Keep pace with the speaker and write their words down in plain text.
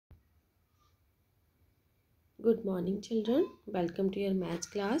Good morning, children. Welcome to your maths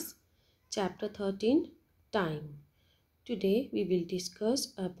class. Chapter 13, Time. Today we will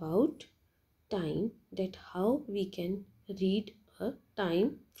discuss about time, that how we can read a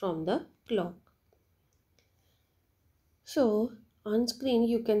time from the clock. So on screen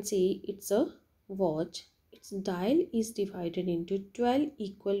you can see it's a watch. Its dial is divided into 12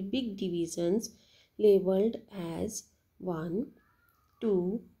 equal big divisions labeled as 1,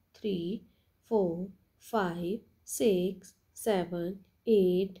 2, 3, 4, 5, 6, 7,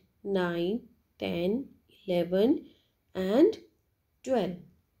 8, 9, 10, 11 and 12.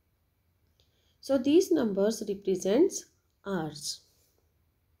 So these numbers represents hours.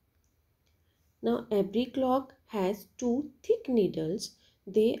 Now every clock has two thick needles.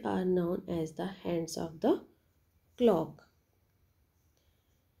 They are known as the hands of the clock.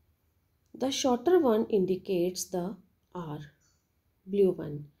 The shorter one indicates the hour, blue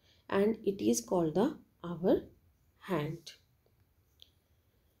one, and it is called the hour hand.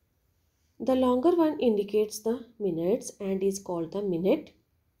 The longer one indicates the minutes and is called the minute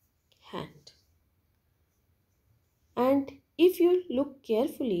hand. And if you look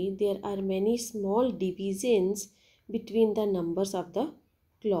carefully, there are many small divisions between the numbers of the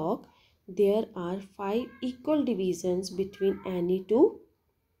clock. There are 5 equal divisions between any two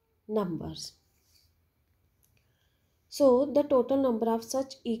numbers. So the total number of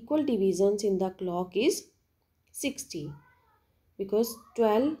such equal divisions in the clock is 60, because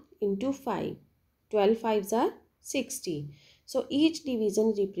 12 into 5, 12 fives are 60. So each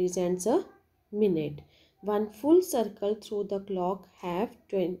division represents a minute. One full circle through the clock have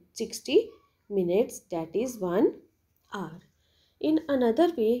 60 minutes, that is 1 hour. In another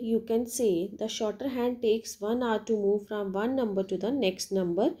way, you can say the shorter hand takes 1 hour to move from one number to the next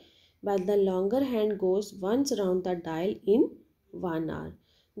number, while the longer hand goes once around the dial in 1 hour.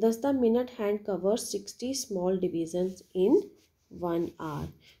 Thus the minute hand covers 60 small divisions in 1 hour.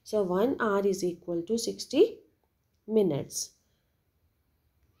 So 1 hour is equal to 60 minutes.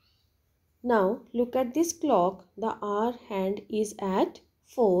 Now look at this clock. The hour hand is at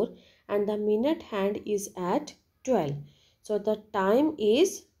 4 and the minute hand is at 12. So the time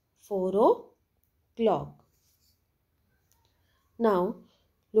is 4 o'clock. Now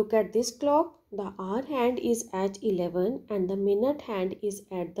look at this clock. The hour hand is at 11 and the minute hand is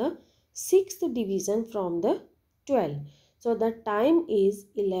at the 6th division from the 12. So the time is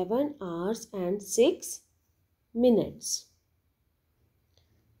 11 hours and 6 minutes.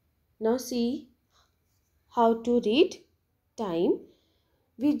 Now see how to read time.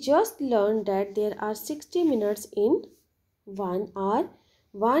 We just learned that there are 60 minutes in 1 hour.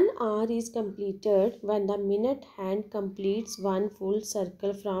 1 hour is completed when the minute hand completes one full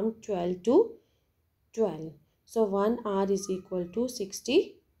circle from 12 to 12. So 1 hour is equal to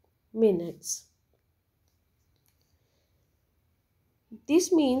 60 minutes.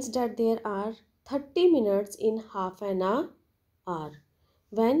 This means that there are 30 minutes in half an hour.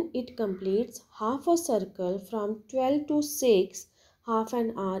 When it completes half a circle from 12 to 6, half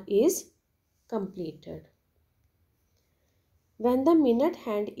an hour is completed. When the minute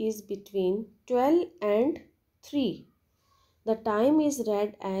hand is between 12 and 3, the time is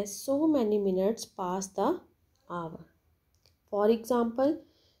read as so many minutes past the hour. For example,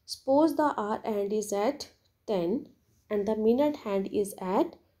 suppose the hour hand is at 10 and the minute hand is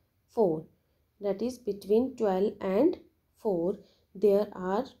at 4. That is between 12 and 4. There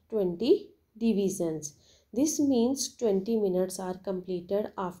are 20 divisions. This means 20 minutes are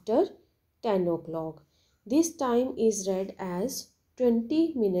completed after 10 o'clock. This time is read as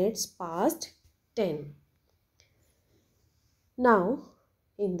 20 minutes past 10. Now,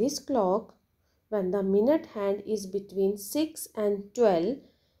 in this clock, when the minute hand is between 6 and 12,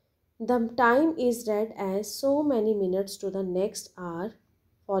 the time is read as so many minutes to the next hour.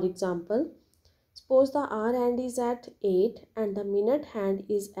 For example, suppose the hour hand is at 8 and the minute hand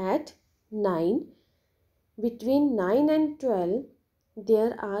is at 9. Between 9 and 12,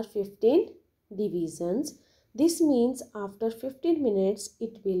 there are 15 divisions. This means after 15 minutes,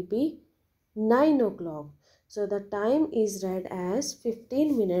 it will be 9 o'clock. So the time is read as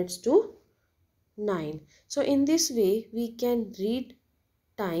 15 minutes to 9. So in this way, we can read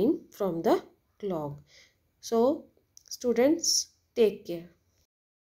time from the clock. So students, take care.